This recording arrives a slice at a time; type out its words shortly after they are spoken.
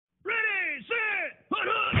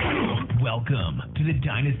Welcome to the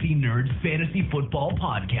Dynasty Nerds Fantasy Football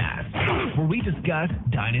Podcast, where we discuss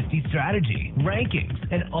Dynasty strategy, rankings,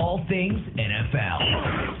 and all things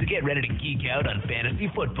NFL. So get ready to geek out on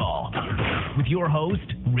fantasy football with your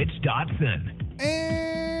host, Rich Dotson.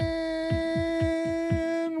 And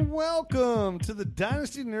welcome to the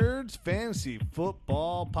Dynasty Nerds Fantasy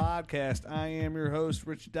Football Podcast. I am your host,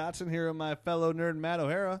 Rich Dotson, here with my fellow nerd, Matt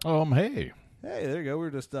O'Hara. Hey. Hey, there you go. We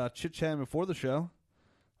were just chit-chatting before the show.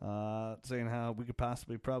 Saying how we could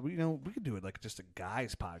possibly we could do it like just a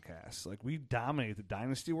guys podcast. Like, we dominate the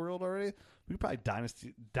dynasty world already. We could probably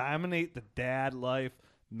dominate the dad life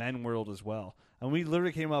men world as well. And we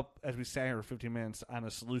literally came up, as we sat here for 15 minutes, on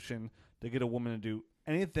a solution to get a woman to do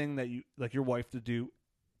anything that you, like your wife to do,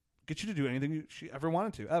 get you to do anything she ever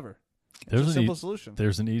wanted to, ever. It's a simple solution.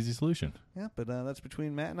 There's an easy solution. Yeah, but that's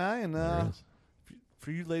between Matt and I, and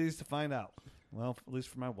for you ladies to find out. Well, at least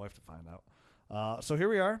for my wife to find out. So here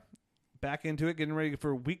we are, back into it, getting ready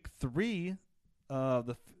for week 3 of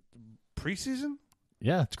the preseason.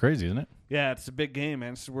 Yeah, it's crazy, isn't it? Yeah, it's a big game,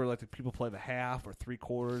 man. This is where the people play the half or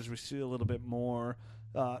 3/4. We see a little bit more.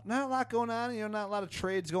 Not a lot going on, not a lot of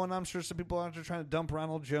trades going on. I'm sure some people out there trying to dump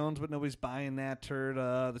Ronald Jones, but nobody's buying that turd.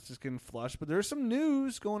 That's just getting flushed. But there's some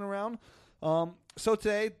news going around. So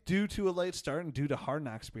today, due to a late start and due to Hard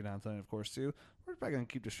Knocks being on tonight, of course, too, we're probably going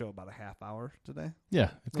to keep the show about a half hour today. Yeah,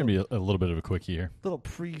 it's going to be a little bit of a quickie here. Little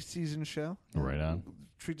preseason show. Right on.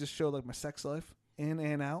 Treat this show like my sex life. In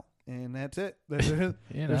and out. And that's it. In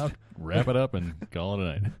and out. Wrap it up and call it a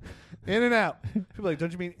night. In and out. People are like,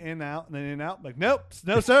 don't you mean in and out and then in and out? I'm like, nope.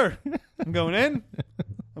 No, sir. I'm going in.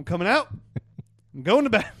 I'm coming out. I'm going to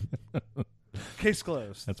bed. Case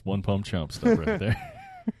closed. That's one pump chump stuff right there.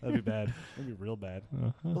 That'd be bad. That'd be real bad.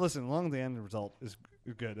 But listen, as long as the end result is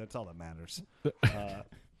good, that's all that matters.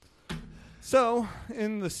 So,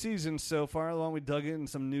 in the season so far, why don't we dug in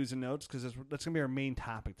some news and notes, because that's going to be our main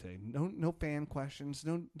topic today. No fan questions.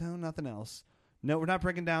 No, nothing else. No, we're not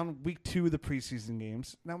breaking down week 2 of the preseason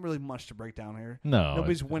games. Not really much to break down here. No.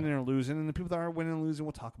 Nobody's winning or losing, and the people that are winning and losing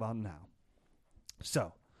we'll talk about now.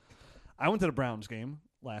 So, I went to the Browns game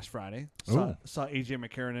last Friday. Saw A.J.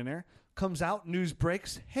 McCarron in there. Comes out, news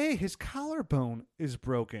breaks. Hey, his collarbone is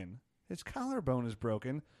broken.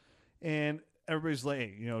 And everybody's like,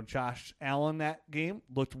 hey, Josh Allen that game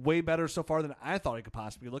looked way better so far than I thought he could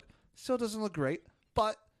possibly look. Still doesn't look great,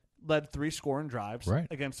 but led 3 scoring drives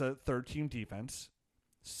against a third-team defense.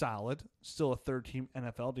 Solid. Still a third-team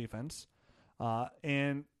NFL defense.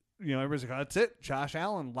 And, everybody's like, oh, that's it. Josh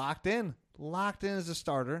Allen locked in. Locked in as a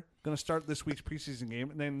starter. Going to start this week's preseason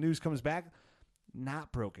game. And then news comes back.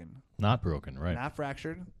 Not broken. Not broken, right. Not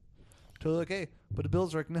fractured. Totally okay. But the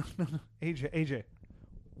Bills are like, no. AJ,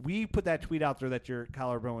 we put that tweet out there that your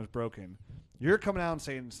collarbone was broken. You're coming out and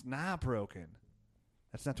saying it's not broken.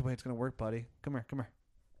 That's not the way it's going to work, buddy. Come here.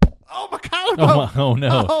 Oh, my collarbone. Oh,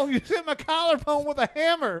 no. Oh, you hit my collarbone with a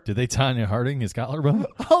hammer. Did they Tanya Harding his collarbone?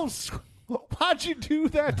 Oh, why'd you do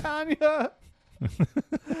that, Tanya?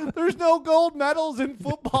 There's no gold medals in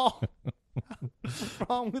football. What's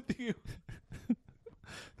wrong with you?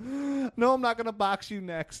 No, I'm not going to box you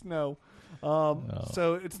next. No.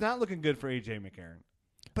 So it's not looking good for A.J. McCarron.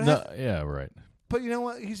 But yeah, right. But you know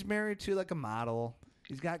what? He's married to like a model.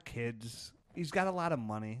 He's got kids. He's got a lot of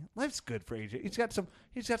money. Life's good for A.J. He's got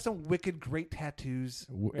some wicked great tattoos.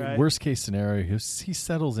 Right? Worst case scenario, he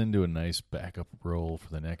settles into a nice backup role for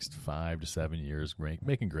the next 5 to 7 years,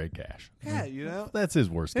 making great cash. Yeah, that's his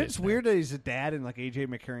worst case. It's weird that he's a dad and like A.J.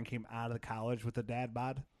 McCarron came out of the college with a dad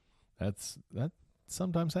bod. That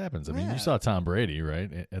sometimes happens. I mean, you saw Tom Brady,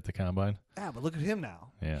 right, at the Combine? Yeah, but look at him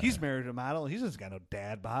now. Yeah. He's married to a model. He doesn't got no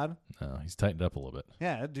dad bod. No, he's tightened up a little bit.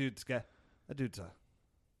 Yeah, that dude's a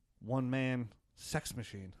one-man sex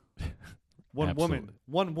machine. One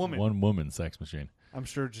woman sex machine. I'm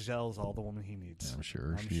sure Giselle's all the woman he needs. I'm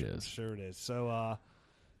sure she is. I'm sure it is. So,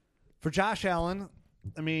 for Josh Allen,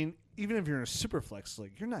 I mean, even if you're in a super flex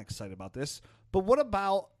league, you're not excited about this. But what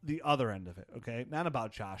about the other end of it, okay? Not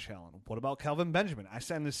about Josh Allen. What about Kelvin Benjamin? I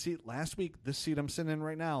sat in this seat last week, this seat I'm sitting in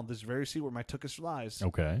right now, this very seat where my tuchus lies.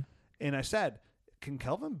 Okay. And I said, can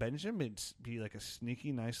Kelvin Benjamin be like a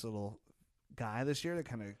sneaky, nice little guy this year to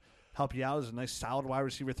kind of help you out as a nice, solid wide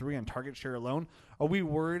receiver 3 on target share alone? Are we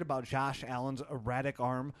worried about Josh Allen's erratic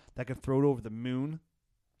arm that can throw it over the moon?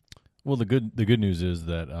 Well, the good news is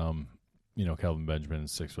that Kelvin Benjamin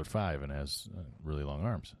is 6'5" and has really long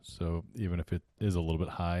arms. So even if it is a little bit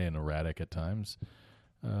high and erratic at times,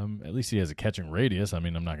 at least he has a catching radius. I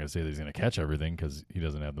mean, I'm not going to say that he's going to catch everything because he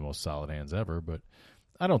doesn't have the most solid hands ever, but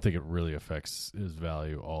I don't think it really affects his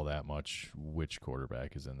value all that much which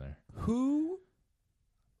quarterback is in there. Who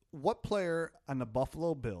What player on the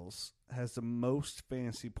Buffalo Bills has the most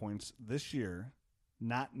fantasy points this year,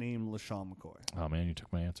 not named LaShawn McCoy? Oh, man, you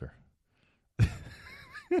took my answer.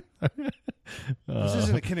 This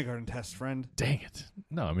isn't a kindergarten test, friend. Dang it.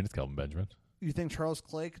 No, I mean, it's Kelvin Benjamin. You think Charles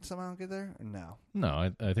Clay could somehow get there? Or no.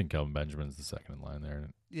 No, I think Kelvin Benjamin's the second in line there.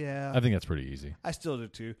 Yeah. I think that's pretty easy. I still do,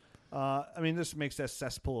 too. I mean, this makes that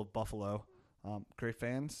cesspool of Buffalo. Great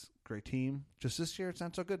fans, great team. Just this year, it's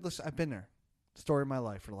not so good. Listen, I've been there. Story of my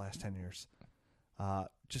life for the last 10 years.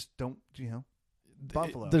 Just don't,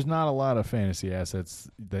 Buffalo. There's not a lot of fantasy assets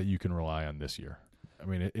that you can rely on this year. I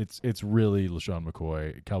mean, it's really LaShawn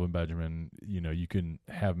McCoy, Kelvin Benjamin. You can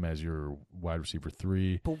have him as your wide receiver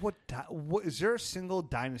 3. But what is there a single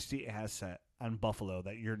dynasty asset on Buffalo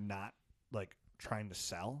that you're not like trying to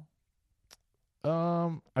sell? I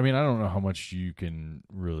mean, I don't know how much you can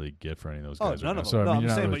really get for any of those guys. None right of now. them. So, No, I I'm mean,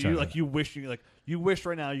 you're saying, not but really you wish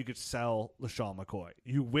right now you could sell LaShawn McCoy.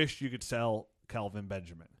 You wish you could sell Kelvin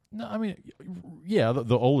Benjamin. No, I mean, yeah,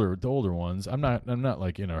 the older ones. I'm not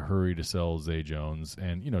like in a hurry to sell Zay Jones,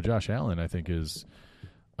 and Josh Allen. I think is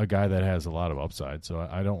a guy that has a lot of upside. So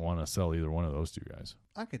I don't want to sell either one of those two guys.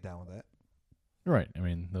 I get down with that. Right. I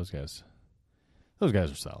mean, those guys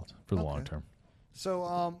are solid for the long term.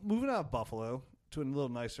 So moving out of Buffalo to a little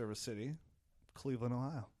nicer of a city, Cleveland,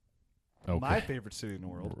 Ohio. Okay. My favorite city in the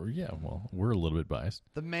world. Yeah. Well, we're a little bit biased.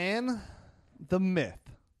 The man, the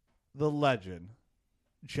myth, the legend.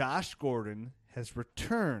 Josh Gordon has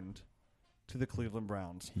returned to the Cleveland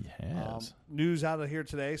Browns. He has. News out of here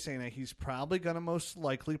today saying that he's probably going to most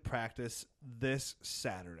likely practice this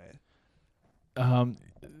Saturday.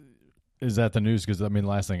 Is that the news? Because, I mean,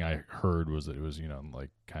 last thing I heard was that it was,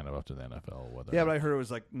 like kind of up to the NFL. Whether Yeah, but I heard it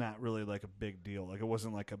was like not really like a big deal. Like it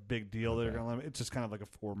wasn't like a big deal that they're going to limit. It's just kind of like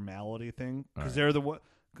a formality thing. Because they're the what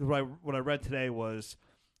I read today was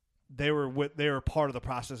they were part of the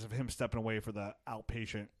process of him stepping away for the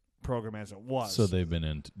outpatient program as it was. So they've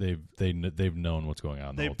been they've known what's going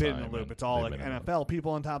on. They've been in the loop. It's all like NFL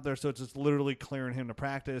people on top there. So it's just literally clearing him to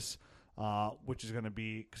practice, which is going to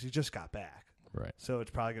be because he just got back. Right. So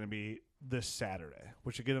it's probably going to be this Saturday,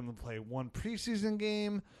 which will get him to play one preseason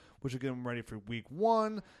game, which will get him ready for week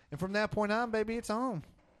 1. And from that point on, baby, it's on.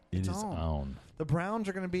 It's on. The Browns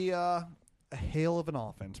are going to be a hail of an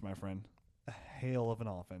offense, my friend. A hail of an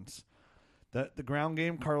offense. The ground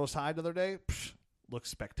game, Carlos Hyde the other day, looks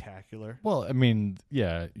spectacular. Well, I mean,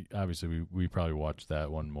 yeah, obviously we probably watched that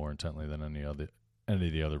one more intently than any of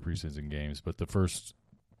the other preseason games. But the first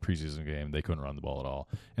preseason game, they couldn't run the ball at all,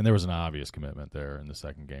 and there was an obvious commitment there in the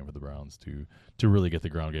second game for the Browns to really get the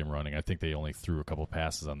ground game running. I think they only threw a couple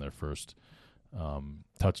passes on their first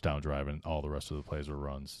touchdown drive, and all the rest of the plays were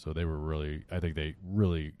runs. So they were I think they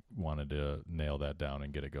really wanted to nail that down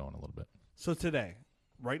and get it going a little bit. So today,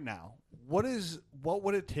 right now, what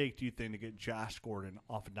would it take, do you think, to get Josh Gordon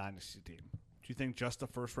off a dynasty team? Do you think just a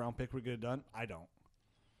first-round pick would get it done? I don't.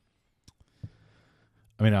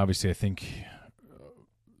 I mean, obviously, I think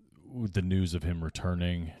with the news of him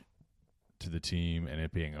returning to the team and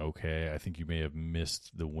it being okay, I think you may have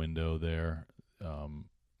missed the window there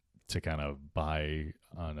to kind of buy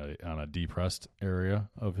on a depressed area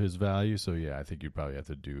of his value. So, yeah, I think you'd probably have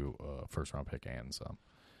to do a first-round pick and some.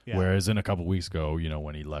 Yeah. Whereas in a couple weeks ago,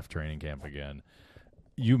 when he left training camp again,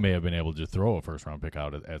 you may have been able to throw a first-round pick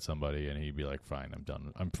out at somebody, and he'd be like, "Fine, I'm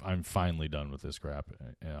done. I'm finally done with this crap."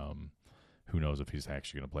 Who knows if he's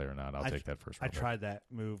actually going to play or not? I'll take that first round. I tried that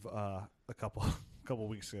move a couple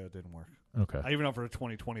weeks ago. It didn't work. Okay. I even offered a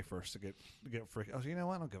 2020 first to get free. I was like, you know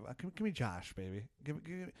what? I don't give me Josh, baby.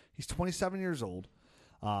 He's 27 years old.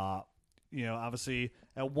 Obviously,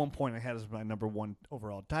 at one point I had as my number 1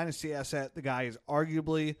 overall dynasty asset. The guy is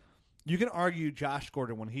arguably, you can argue Josh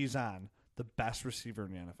Gordon when he's on, the best receiver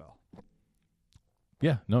in the NFL.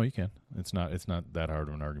 Yeah, no, you can. It's not that hard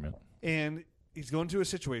of an argument. And he's going to a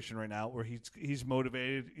situation right now where he's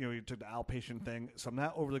motivated. He took the outpatient thing, so I'm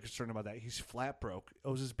not overly concerned about that. He's flat broke.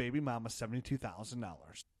 Owes his baby mama $72,000,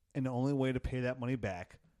 and the only way to pay that money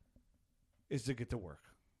back is to get to work.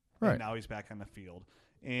 Right. And now he's back on the field,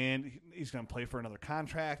 and he's going to play for another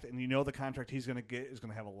contract. And the contract he's going to get is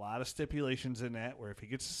going to have a lot of stipulations in that. Where if he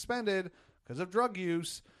gets suspended because of drug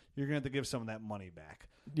use, you're going to have to give some of that money back.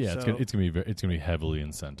 Yeah, so, it's gonna be heavily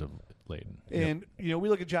incentive laden. And we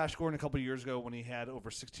look at Josh Gordon a couple of years ago when he had over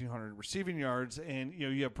 1,600 receiving yards, and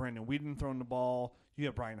you have Brandon Weeden throwing the ball, you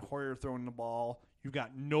have Brian Hoyer throwing the ball, you've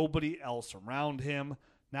got nobody else around him.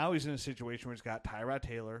 Now he's in a situation where he's got Tyrod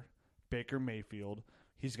Taylor, Baker Mayfield,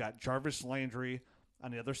 he's got Jarvis Landry,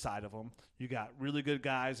 on the other side of him. You got really good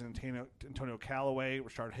guys in Antonio Callaway,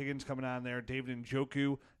 Rashard Higgins coming on there, David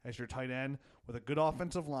Njoku as your tight end with a good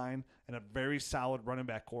offensive line and a very solid running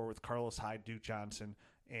back core with Carlos Hyde, Duke Johnson,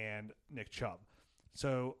 and Nick Chubb.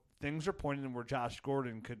 So things are pointing in where Josh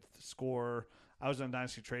Gordon could score. I was on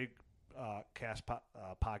Dynasty Trade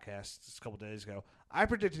podcast just a couple days ago. I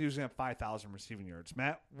predicted he was going to have 5,000 receiving yards.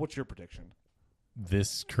 Matt, what's your prediction?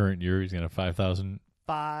 This current year, he's going to have 5,000?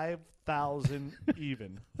 5,000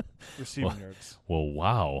 even receiving yards. Well,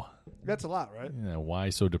 wow. That's a lot, right? Yeah, why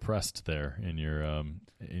so depressed there in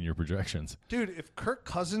your projections? Dude, if Kirk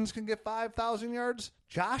Cousins can get 5,000 yards,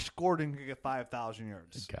 Josh Gordon can get 5,000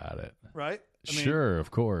 yards. Got it. Right? Sure,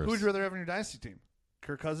 of course. Who would you rather have on your dynasty team?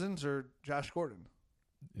 Kirk Cousins or Josh Gordon?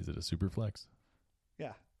 Is it a super flex?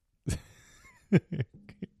 Yeah.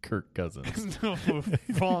 Kirk Cousins. No,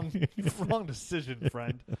 wrong decision,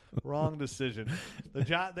 friend. Wrong decision.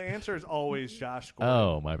 The answer is always Josh Gordon.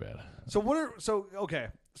 Oh, my bad. Okay.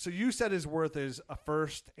 So you said his worth is a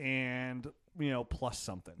first and plus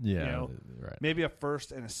something. Yeah, right. Maybe a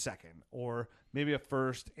first and a second, or maybe a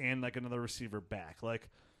first and like another receiver back. Like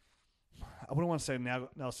I wouldn't want to say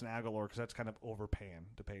Nelson Aguilar because that's kind of overpaying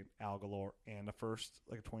to pay Aguilar and a first,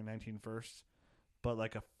 like a 2019 first. But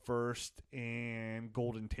like a first and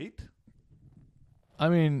Golden Tate? I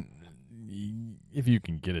mean, if you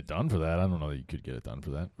can get it done for that, I don't know that you could get it done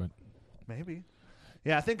for that, but maybe.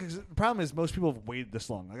 Yeah, I think the problem is most people have waited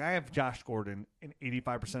this long. Like I have Josh Gordon in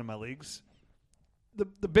 85% of my leagues. The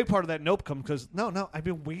big part of that nope comes because no, I've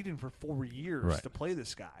been waiting for 4 years to play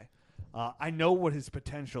this guy. I know what his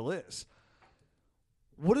potential is.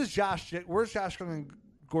 Where's Josh Gordon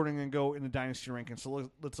going to go in the dynasty rankings?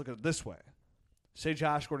 So let's look at it this way. Say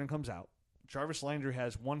Josh Gordon comes out. Jarvis Landry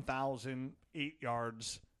has 1,008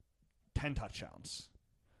 yards, 10 touchdowns.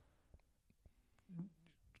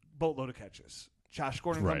 Boatload of catches. Josh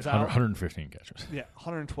Gordon comes out. 115 catches. Yeah,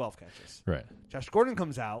 112 catches. Right. Josh Gordon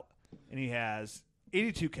comes out, and he has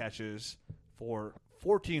 82 catches for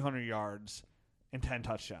 1,400 yards and 10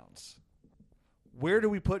 touchdowns. Where do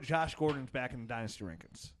we put Josh Gordon back in the dynasty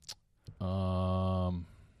rankings?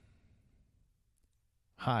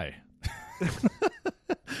 High.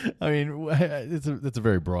 I mean, it's a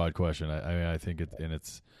very broad question. I think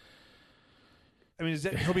it's. I mean,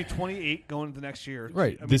 he'll be 28 going into the next year,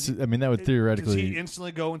 right? That would theoretically. Does he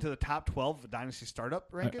instantly go into the top 12 of the dynasty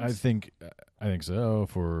startup rankings? I think so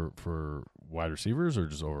for wide receivers or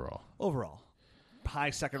just overall. Overall, high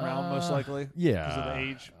second round most likely. Yeah, because of the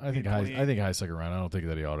age. I think high second round. I don't think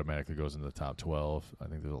that he automatically goes into the top 12. I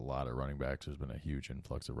think there's a lot of running backs. There's been a huge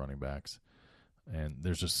influx of running backs. And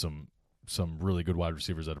there's just some really good wide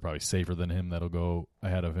receivers that are probably safer than him that'll go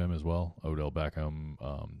ahead of him as well. Odell Beckham,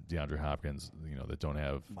 DeAndre Hopkins, that don't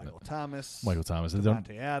have Michael Thomas,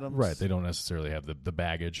 Devontae Adams. Right, they don't necessarily have the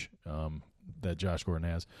baggage that Josh Gordon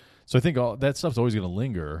has. So I think all that stuff's always going to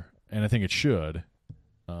linger, and I think it should.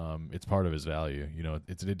 It's part of his value.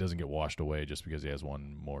 It doesn't get washed away just because he has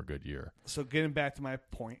one more good year. So getting back to my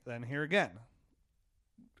point, then here again,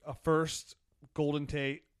 a first, Golden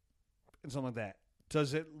Tate, and something like that.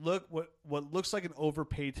 Does it look what looks like an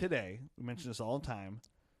overpay today? We mention this all the time,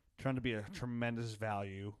 trying to be a tremendous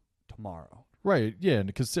value tomorrow. Right. Yeah.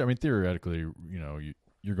 Because theoretically,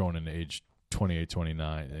 you're going into age 28,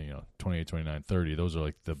 29, 28, 29, 30. Those are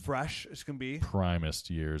like the fresh as can be primest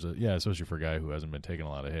years. Yeah, especially for a guy who hasn't been taking a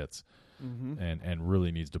lot of hits, and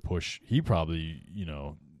really needs to push. He probably,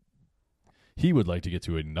 he would like to get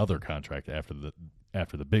to another contract after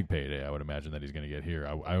the big payday. I would imagine that he's going to get here.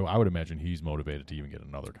 I would imagine he's motivated to even get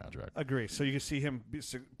another contract. Agree. So you can see him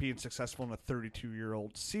being successful in a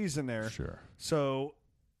 32-year-old season there. Sure. So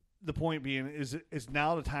the point being is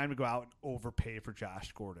now the time to go out and overpay for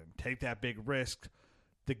Josh Gordon. Take that big risk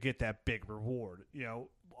to get that big reward.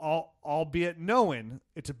 Albeit knowing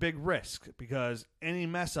it's a big risk because any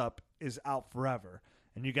mess up is out forever,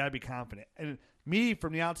 and you got to be confident. And me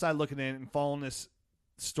from the outside looking in and following this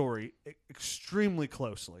story extremely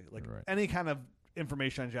closely, like any kind of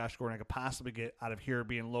information on Josh Gordon I could possibly get out of here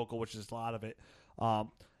being local, which is a lot of it.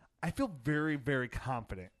 I feel very, very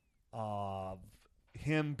confident of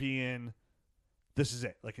him being, this is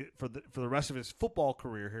it. Like for the rest of his football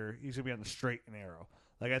career here, he's gonna be on the straight and narrow.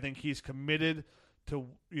 Like I think he's committed to,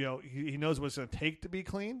 he knows what it's gonna take to be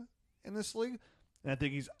clean in this league, and I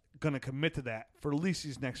think he's going to commit to that for at least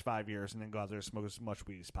these next 5 years and then go out there and smoke as much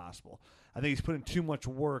weed as possible. I think he's put in too much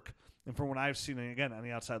work, and from what I've seen, and again, on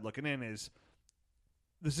the outside looking in, is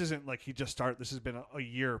this isn't like he just started. This has been a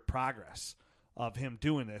year progress of him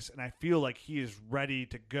doing this, and I feel like he is ready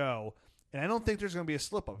to go, and I don't think there's going to be a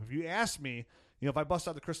slip-up. If you ask me, If I bust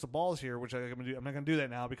out the crystal balls here, which I'm going to do, I'm not going to do that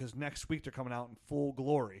now because next week they're coming out in full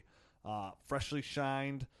glory. Freshly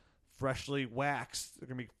shined, freshly waxed. They're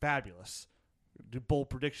going to be fabulous. Do bold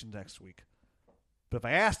predictions next week. But if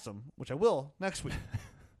I asked them, which I will next week,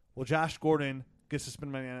 will Josh Gordon get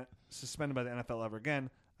suspended by the NFL ever again?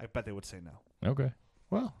 I bet they would say no. Okay.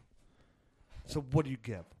 Well, so what do you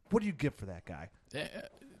give? What do you give for that guy?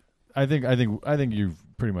 I think you've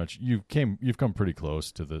pretty much you've come pretty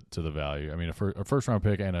close to the value. I mean, a first round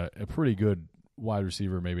pick and a pretty good wide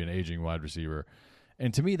receiver, maybe an aging wide receiver,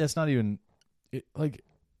 and to me that's not even like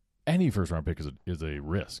any first round pick is a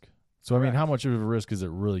risk. So I mean, how much of a risk is it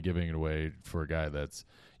really giving it away for a guy that's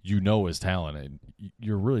is talented?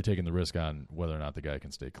 You're really taking the risk on whether or not the guy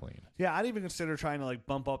can stay clean. Yeah, I'd even consider trying to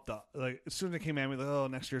bump up as soon as it came at me,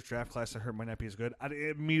 next year's draft class I heard might not be as good. I'd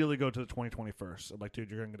immediately go to the 2021st. I'm like, dude,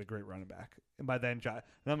 you're gonna get a great running back, and by then, I'm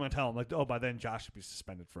gonna tell him by then Josh should be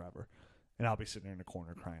suspended forever, and I'll be sitting there in the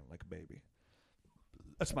corner crying like a baby.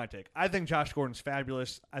 That's my take. I think Josh Gordon's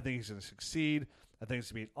fabulous. I think he's gonna succeed. I think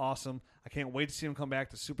it's going to be awesome. I can't wait to see him come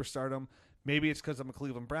back to superstardom. Maybe it's because I'm a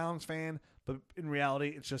Cleveland Browns fan, but in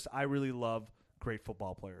reality, it's just I really love great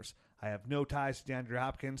football players. I have no ties to DeAndre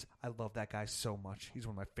Hopkins. I love that guy so much. He's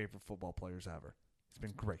one of my favorite football players ever. He's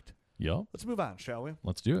been great. Yeah. Let's move on, shall we?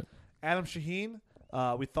 Let's do it. Adam Shaheen.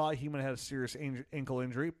 We thought he might have had a serious ankle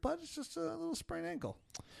injury, but it's just a little sprained ankle.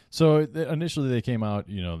 So initially they came out,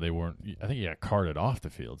 they weren't. I think he got carted off the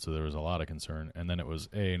field, so there was a lot of concern. And then it was,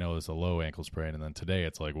 it's a low ankle sprain, and then today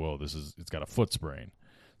it's like, whoa, it's got a foot sprain.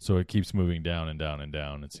 So it keeps moving down and down and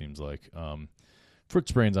down. It seems like foot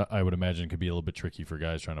sprains, I would imagine, could be a little bit tricky for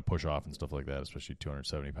guys trying to push off and stuff like that, especially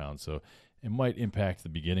 270 pounds. So it might impact the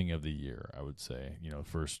beginning of the year, I would say,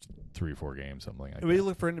 first 3 or 4 games, something like that. We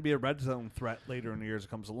look for him to be a red zone threat later in the year as it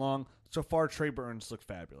comes along. So far, Trey Burns looked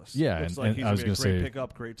fabulous. Yeah, looks and he's I was going to be a great say,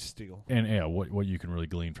 pickup, great steal. And yeah, what you can really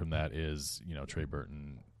glean from that is, Trey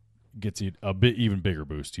Burton gets a bit even bigger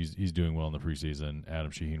boost. He's doing well in the preseason. Adam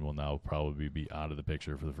Shaheen will now probably be out of the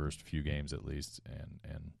picture for the first few games at least,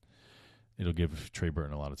 and it'll give Trey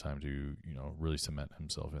Burton a lot of time to really cement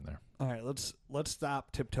himself in there. All right, let's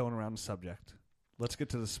stop tiptoeing around the subject. Let's get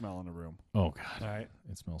to the smell in the room. Oh God! All right,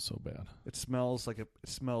 it smells so bad. It smells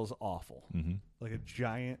awful, like a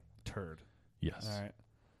giant turd. Yes. All right.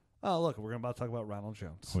 Oh look, we're about to talk about Ronald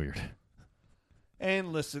Jones. Weird.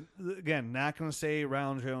 And listen, again, not going to say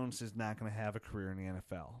Ronald Jones is not going to have a career in the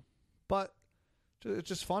NFL, but it's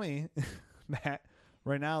just funny, Matt.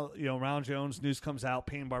 Right now, Ronald Jones news comes out.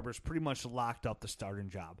 Peyton Barber's pretty much locked up the starting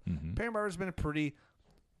job. Mm-hmm. Peyton Barber's been a pretty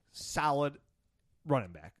solid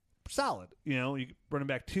running back. Solid, you running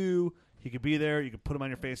back 2. He could be there. You could put him on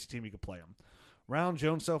your fantasy team. You could play him. Ronald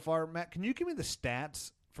Jones so far, Matt. Can you give me the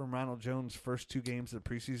stats from Ronald Jones' first 2 games of the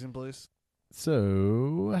preseason, please?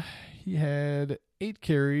 So he had 8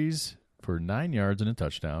 carries for 9 yards and a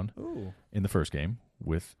touchdown in the first game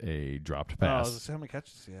with a dropped pass. How many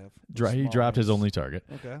catches does he have? He dropped his only target.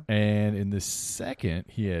 Okay. And in the second,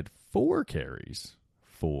 he had 4 carries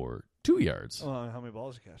for 2 yards. How many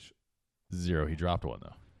balls did he catch? 0. He dropped 1,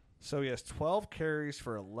 though. So he has 12 carries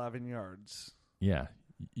for 11 yards. Yeah.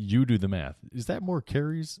 You do the math. Is that more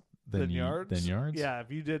carries than yards? Yeah,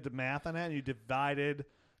 if you did the math on that and you divided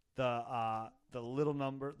the little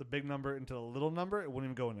number, the big number into the little number, it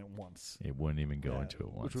wouldn't even go in at once. It wouldn't even go into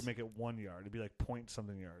it once. Which would make it 1 yard. It'd be like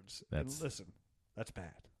point-something yards. Listen, that's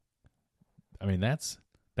bad. I mean, that's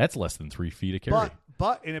less than 3 feet a carry.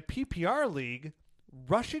 But in a PPR league,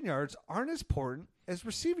 rushing yards aren't as important as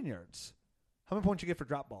receiving yards. How many points you get for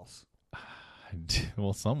drop balls?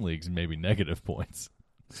 Well, some leagues maybe negative points.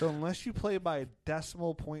 So unless you play by a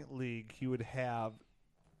decimal point league, he would have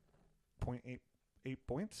 0.8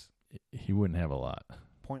 points? He wouldn't have a lot.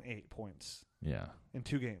 0.8 points. Yeah. In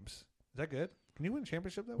 2 games. Is that good? Can you win a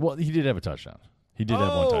championship that way? Well, he did have a touchdown. He did have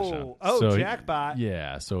 1 touchdown. Jackpot.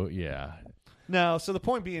 Yeah. No, so the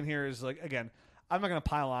point being here is, again, I'm not going to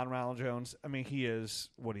pile on Ronald Jones. I mean, he is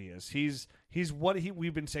what he is. He's what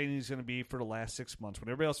we've been saying he's going to be for the last 6 months. When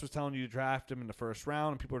everybody else was telling you to draft him in the first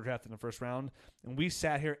round, and people were drafting in the first round, and we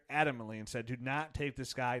sat here adamantly and said, do not take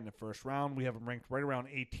this guy in the first round. We have him ranked right around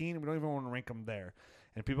 18, and we don't even want to rank him there.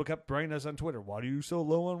 And people kept writing us on Twitter, why are you so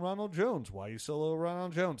low on Ronald Jones? Why are you so low on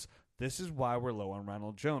Ronald Jones? This is why we're low on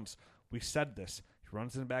Ronald Jones. We said this. He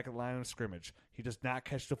runs in the back of the line of scrimmage. He does not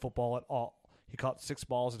catch the football at all. He caught 6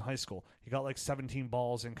 balls in high school. He got 17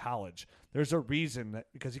 balls in college. There's a reason that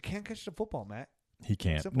because he can't catch the football, Matt. He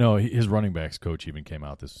can't. Simple. No, his running backs coach even came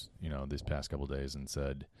out these past couple of days and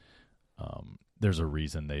said there's a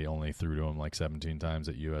reason they only threw to him 17 times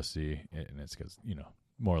at USC, and it's because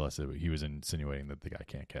more or less, he was insinuating that the guy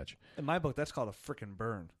can't catch. In my book, that's called a freaking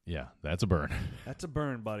burn. Yeah, that's a burn. That's a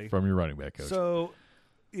burn, buddy. From your running back coach. So,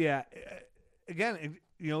 yeah, again,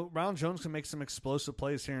 Ronald Jones can make some explosive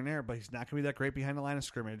plays here and there, but he's not going to be that great behind the line of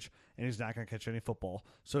scrimmage, and he's not going to catch any football.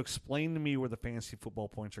 So explain to me where the fantasy football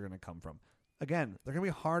points are going to come from. Again, they're going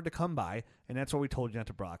to be hard to come by, and that's why we told you not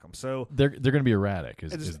to block them. So they're going to be erratic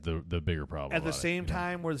is the bigger problem. At the same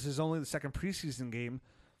time, where this is only the second preseason game,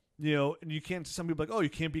 and you can't. Some people are like, oh,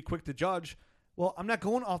 you can't be quick to judge. Well, I'm not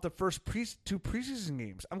going off the first two preseason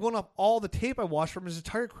games. I'm going off all the tape I watched from his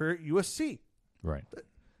entire career at USC. Right.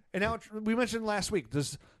 And now we mentioned last week.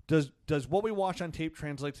 Does what we watch on tape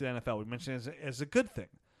translate to the NFL? We mentioned it as a good thing.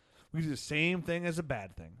 We do the same thing as a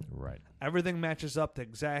bad thing. Right. Everything matches up to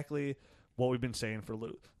exactly what we've been saying for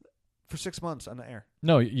 6 months on the air.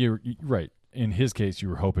 No, you're right. In his case, you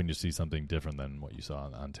were hoping to see something different than what you saw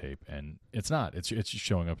on tape, and it's not. It's just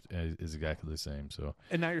showing up as exactly the same. So,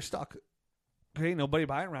 and now you're stuck. Okay, nobody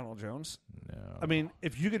buying Ronald Jones. No. I mean,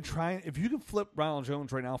 if you can flip Ronald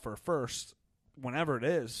Jones right now for a first, whenever it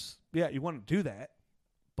is, yeah, you want to do that,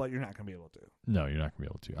 but you're not going to be able to. No, you're not going to be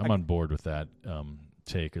able to. I'm on board with that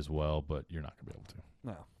take as well, but you're not going to be able to.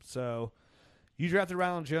 No. So you drafted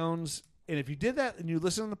Ronald Jones, and if you did that and you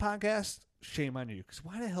listen to the podcast, shame on you, because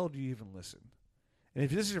why the hell do you even listen? And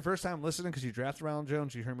if this is your first time listening because you drafted Ronald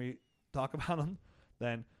Jones, you hear me talk about him,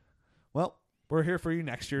 then, well, we're here for you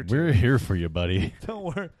next year, too. We're here for you, buddy. Don't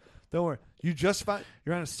worry.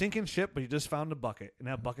 You're on a sinking ship, but you just found a bucket, and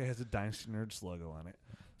that bucket has a Dynasty Nerds logo on it.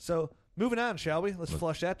 So, moving on, shall we? Let's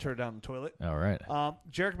flush that turd down the toilet. All right.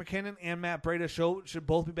 Jerick McKinnon and Matt Breida should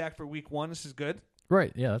both be back for week 1. This is good.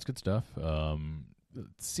 Right. Yeah, that's good stuff. It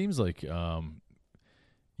seems like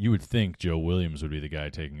you would think Joe Williams would be the guy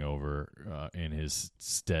taking over in his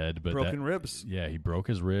stead, but broken ribs. Yeah, he broke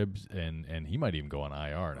his ribs, and he might even go on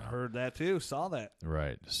IR now. Heard that too. Saw that.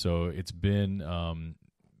 Right. So it's been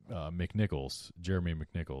McNichols, Jeremy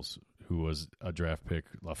McNichols, who was a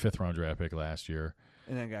 5th-round draft pick last year,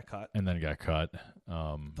 and then got cut.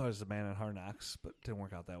 Thought he was the man at Hard Knocks, but didn't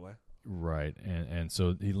work out that way. Right, and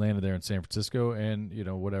so he landed there in San Francisco, and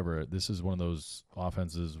whatever. This is one of those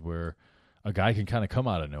offenses where a guy can kind of come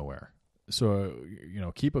out of nowhere. So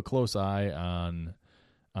keep a close eye on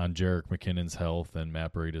Jerick McKinnon's health and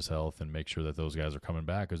Matt Breida's health, and make sure that those guys are coming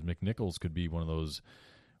back, because McNichols could be one of those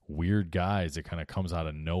weird guys that kind of comes out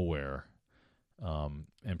of nowhere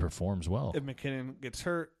and performs well. If McKinnon gets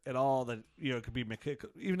hurt at all, then it could be McKinnon.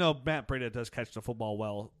 Even though Matt Breida does catch the football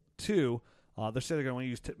well too, they're saying they're going to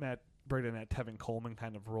use Matt Breida in that Tevin Coleman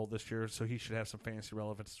kind of role this year, so he should have some fantasy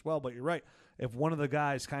relevance as well. But you're right. If one of the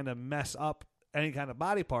guys kind of mess up any kind of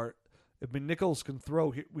body part, if McNichols can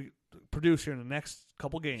produce here in the next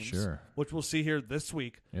couple games, sure, which we'll see here this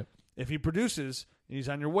week. Yep. If he produces and he's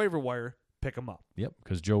on your waiver wire, pick him up. Yep,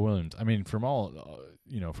 because Joe Williams, I mean, from all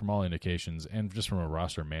indications, and just from a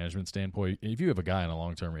roster management standpoint, if you have a guy on a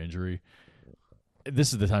long-term injury,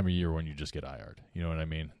 this is the time of year when you just get IR'd. You know what I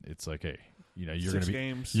mean? It's like, hey, you're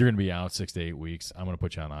going to be out 6 to 8 weeks. I'm going to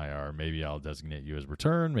put you on IR. Maybe I'll designate you as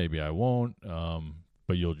return. Maybe I won't.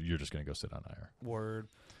 But you're just going to go sit on IR. Word.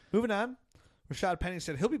 Moving on. Rashad Penny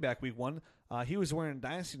said he'll be back week 1. He was wearing a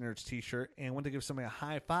Dynasty Nerds t-shirt and went to give somebody a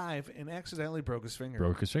high five and accidentally broke his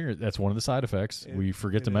finger. That's one of the side effects. We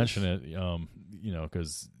forget to mention it,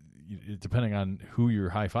 because depending on who you're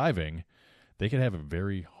high-fiving, they can have a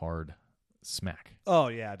very hard smack. Oh,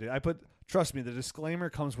 yeah, dude. Trust me, the disclaimer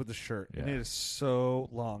comes with the shirt, and it is so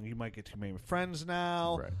long. You might get too many friends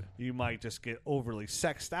now. Right. You might just get overly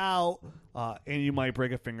sexed out, and you might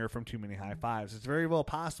break a finger from too many high fives. It's very well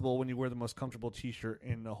possible when you wear the most comfortable T-shirt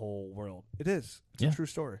in the whole world. It is. It's a true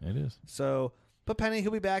story. It is. So, but Penny,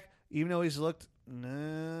 he'll be back, even though he's looked.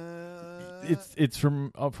 It's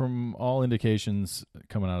from all indications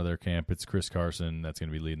coming out of their camp. It's Chris Carson that's going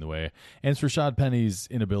to be leading the way, and it's Rashad Penny's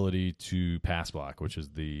inability to pass block, which is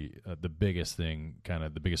the biggest thing, kind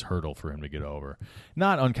of the biggest hurdle for him to get over.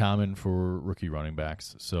 Not uncommon for rookie running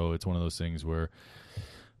backs. So it's one of those things where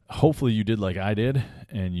hopefully you did like I did,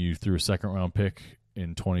 and you threw a 2nd-round pick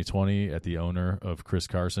in 2020 at the owner of Chris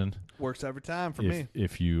Carson. Works every time for me.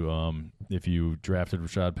 If you drafted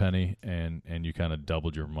Rashad Penny and you kind of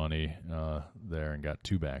doubled your money there and got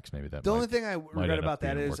 2 backs, maybe that. The only thing I regret about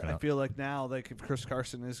that is I out. feel like now, like if Chris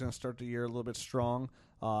Carson is going to start the year a little bit strong,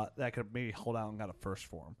 that could maybe hold out and got a first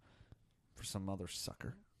for him for some other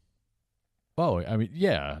sucker. Oh, I mean,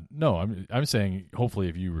 yeah, no, I'm saying hopefully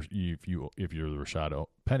if you're the Rashad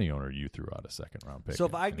Penny owner, you threw out a 2nd-round pick. So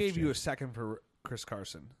if I gave you a 2nd for Chris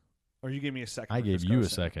Carson, or you gave me a 2nd. I gave you a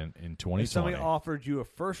 2nd in 2020. If somebody offered you a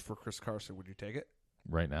 1st for Chris Carson, would you take it?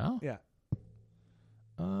 Right now? Yeah.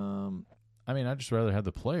 I mean, I'd just rather have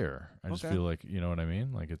the player. I just Okay. feel like, you know what I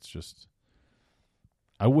mean? Like, it's just,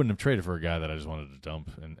 I wouldn't have traded for a guy that I just wanted to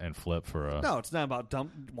dump and flip for a. No, it's not about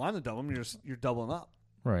wanting to dump him. You're doubling up.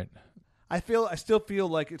 Right. I still feel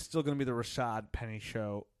like it's still going to be the Rashad Penny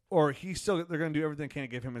show, or they're going to do everything they can to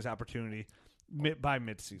give him his opportunity by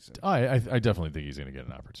midseason. I definitely think he's going to get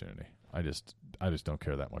an opportunity. I just don't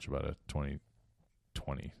care that much about a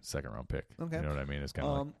 2020 second round pick. Okay. You know what I mean? It's kind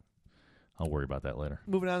of like, I'll worry about that later.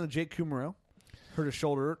 Moving on to Jake Kumaro. Hurt his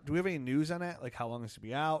shoulder. Do we have any news on that? Like how long is he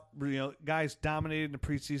be out? You know, guys dominated in the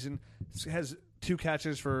preseason. Has 2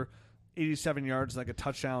 catches for 87 yards, like a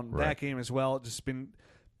touchdown that game as well. Just been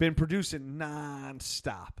producing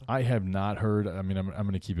nonstop. I have not heard. I mean, I'm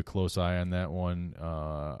going to keep a close eye on that one.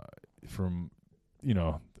 From, you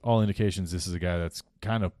know, all indications, this is a guy that's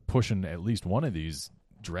kind of pushing at least one of these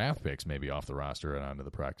draft picks maybe off the roster and onto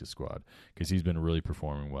the practice squad because he's been really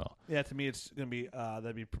performing well. Yeah, to me, it's going to be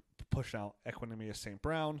that'd be pushing out Equinemius St.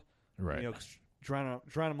 Brown. Right. You know,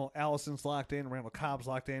 Geronimo Allison's locked in. Randall Cobb's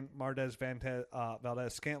locked in. Valdez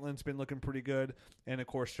Scantlin's been looking pretty good. And, of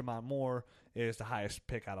course, Jamon Moore is the highest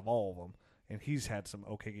pick out of all of them. And he's had some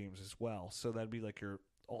okay games as well. So that'd be like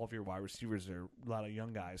all of your wide receivers there, a lot of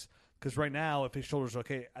young guys. Because right now, if his shoulder's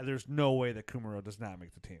okay, there's no way that Kumaro does not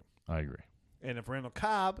make the team. I agree. And if Randall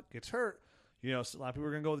Cobb gets hurt, you know, a lot of people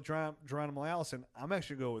are going to go with Geronimo Allison. I'm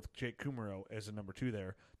actually going to go with Jake Kumaro as a number 2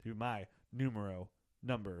 there to be my numero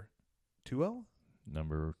number 2-0?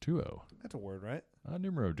 Number 2-0. That's a word, right?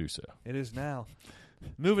 Numero do so. It is now.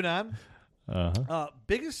 Moving on. Uh-huh.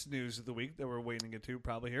 Biggest news of the week that we're waiting to get to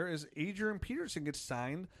probably here is Adrian Peterson gets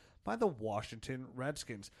signed by the Washington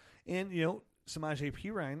Redskins. And, you know, Samaje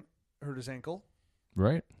Perine hurt his ankle.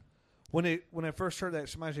 Right. When I first heard that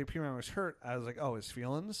Samaje Perine was hurt, I was like, oh, his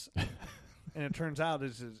feelings? And it turns out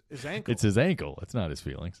it's his ankle. It's his ankle. It's not his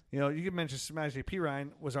feelings. You know, you could mention Samaje Perine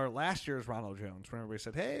was our last year's Ronald Jones when everybody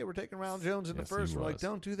said, hey, we're taking Ronald Jones in the first. We're like,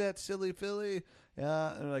 don't do that, silly Philly. And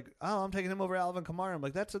they're like, oh, I'm taking him over Alvin Kamara. I'm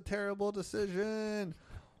like, that's a terrible decision.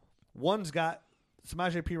 One's got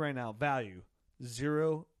Samaje Perine now, value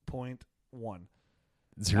 0.1.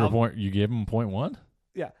 0 point. You gave him 0.1?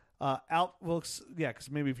 Yeah. Because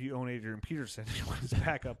maybe if you own Adrian Peterson, you want his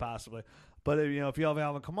backup possibly. But if you have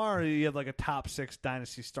Alvin Kamara, you have like a top 6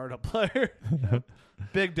 dynasty startup player.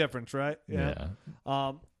 Big difference, right? Yeah.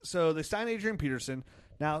 So they signed Adrian Peterson.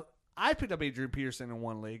 Now I picked up Adrian Peterson in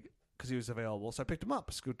one league because he was available, so I picked him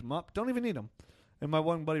up, scooped him up. Don't even need him. And my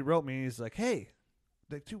one buddy wrote me. He's like, "Hey,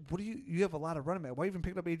 dude, what do you have a lot of running back? Why even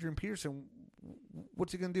picked up Adrian Peterson?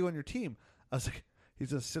 What's he gonna do on your team?" I was like, he's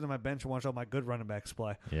just sit on my bench and watch all my good running backs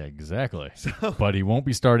play. Yeah, exactly. So, but he won't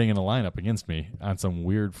be starting in a lineup against me on some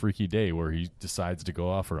weird, freaky day where he decides to go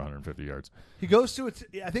off for 150 yards. I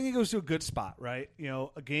think he goes to a good spot, right? You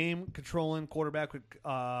know, a game controlling quarterback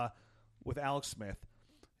with Alex Smith.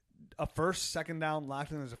 A first, second down,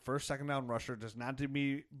 locked in as a first, second down rusher. Does not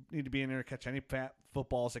need to be in there to catch any fat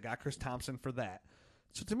footballs. They got Chris Thompson for that.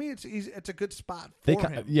 So to me, it's easy. It's a good spot for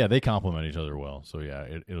him. Yeah, they complement each other well. So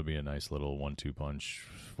yeah, it'll be a nice little 1-2 punch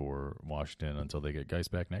for Washington until they get Geis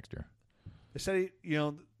back next year. They said,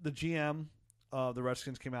 the GM of the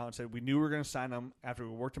Redskins came out and said we knew we were going to sign him after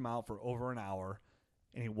we worked him out for over an hour,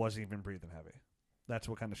 and he wasn't even breathing heavy. That's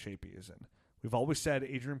what kind of shape he is in. We've always said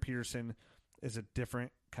Adrian Peterson is a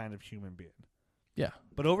different kind of human being. Yeah,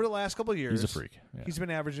 but over the last couple of years, he's a freak. Yeah. He's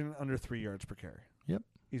been averaging under 3 yards per carry. Yep,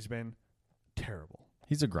 he's been terrible.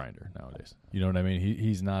 He's a grinder nowadays. You know what I mean?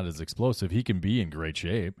 He's not as explosive. He can be in great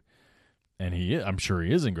shape, and I'm sure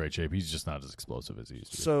he is in great shape. He's just not as explosive as he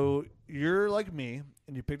used to be. So you're like me,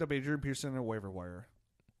 and you picked up Adrian Peterson in a waiver wire.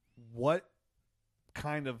 What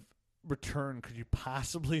kind of return could you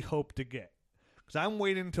possibly hope to get? Because I'm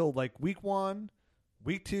waiting until like week 1,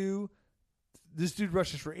 week 2. This dude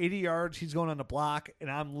rushes for 80 yards. He's going on the block,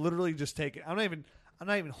 and I'm literally just taking. I'm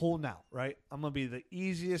not even holding out, right? I'm going to be the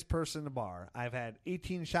easiest person in the bar. I've had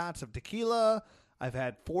 18 shots of tequila. I've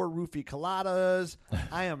had 4 roofie coladas.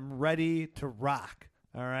 I am ready to rock,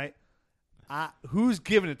 all right? Who's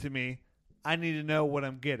giving it to me? I need to know what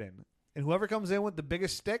I'm getting. And whoever comes in with the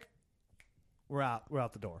biggest stick, we're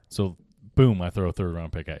out the door. So, boom, I throw a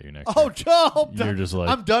third-round pick at you next Oh, year. Joe! You're just like...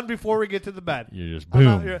 I'm done before we get to the bed. You're just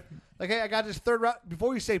boom. Like, hey, I got this third round.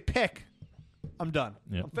 Before you say pick, I'm done.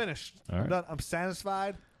 Yep. I'm finished. All I'm right. done. I'm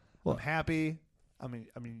satisfied. I'm happy. I mean,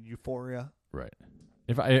 euphoria. Right.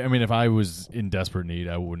 If I was in desperate need,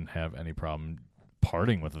 I wouldn't have any problem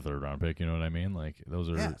parting with a third round pick. You know what I mean? Like those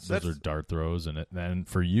are dart throws, and then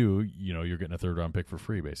for you, you're getting a third round pick for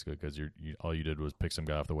free basically because all you did was pick some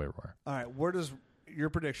guy off the waiver wire. All right. Where does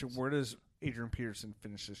Adrian Peterson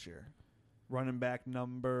finish this year? Running back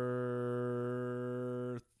number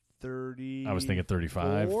 30. I was thinking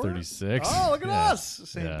 35, 36. Oh, look at Yeah. us.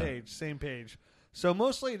 Same page. So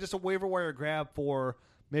mostly just a waiver wire grab for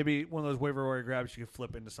maybe one of those waiver wire grabs you can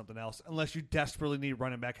flip into something else. Unless you desperately need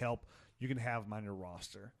running back help, you can have them on your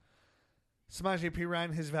roster. Samaje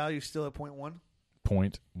Perine, his value is still at 0.1?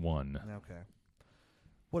 0.1. Okay.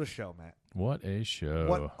 What a show, Matt. What a show.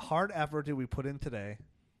 What hard effort did we put in today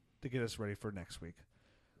to get us ready for next week?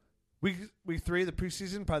 Week 3 of the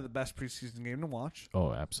preseason, probably the best preseason game to watch.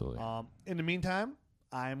 Oh, absolutely. In the meantime,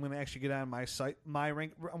 I'm going to actually get on my site, my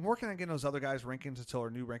rank. I'm working on getting those other guys' rankings until our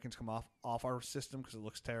new rankings come off our system because it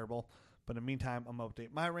looks terrible. But in the meantime, I'm going to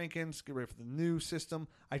update my rankings, get ready for the new system.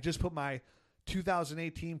 I just put my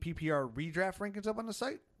 2018 PPR redraft rankings up on the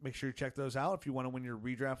site. Make sure you check those out if you want to win your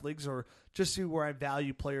redraft leagues or just see where I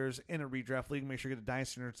value players in a redraft league. Make sure you go to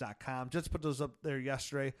dynastynerds.com. Just put those up there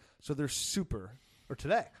yesterday. So they're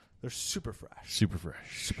today. They're super fresh. Super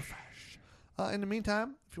fresh. In the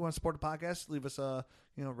meantime, if you want to support the podcast, leave us a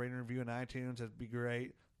rate and review on iTunes. That'd be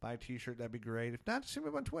great. Buy a T-shirt. That'd be great. If not, just hit me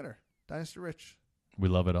up on Twitter. Dynasty Rich. We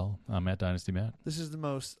love it all. I'm at Dynasty Matt. This is the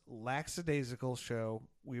most lackadaisical show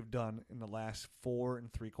we've done in the last 4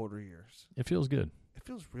 3/4 years. It feels good. It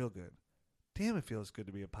feels real good. Damn, it feels good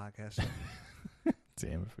to be a podcaster.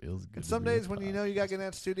 Damn, it feels good. And some days when you know you got to get in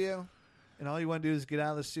that studio and all you want to do is get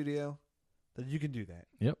out of the studio, then you can do that.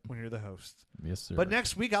 Yep. When you're the host. Yes, sir. But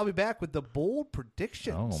next week I'll be back with the bold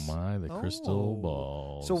predictions. Oh, my, the crystal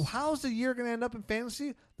balls. So how's the year going to end up in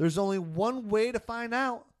fantasy? There's only one way to find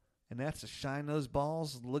out, and that's to shine those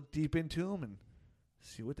balls, look deep into them, and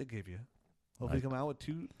see what they give you. Hopefully come out with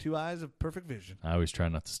two eyes of perfect vision. I always try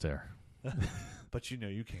not to stare. But you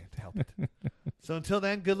can't help it. So until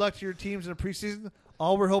then, good luck to your teams in the preseason.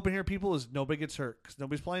 All we're hoping here, people, is nobody gets hurt because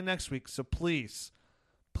nobody's playing next week. So please,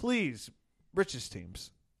 Rich's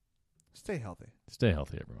teams, stay healthy. Stay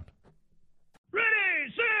healthy, everyone.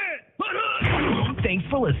 Ready, set, put. Thanks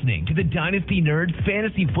for listening to the Dynasty Nerds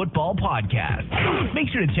Fantasy Football Podcast. Make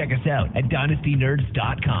sure to check us out at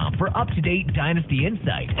dynastynerds.com for up-to-date Dynasty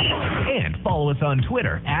insight. And follow us on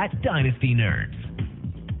Twitter at Dynasty Nerds.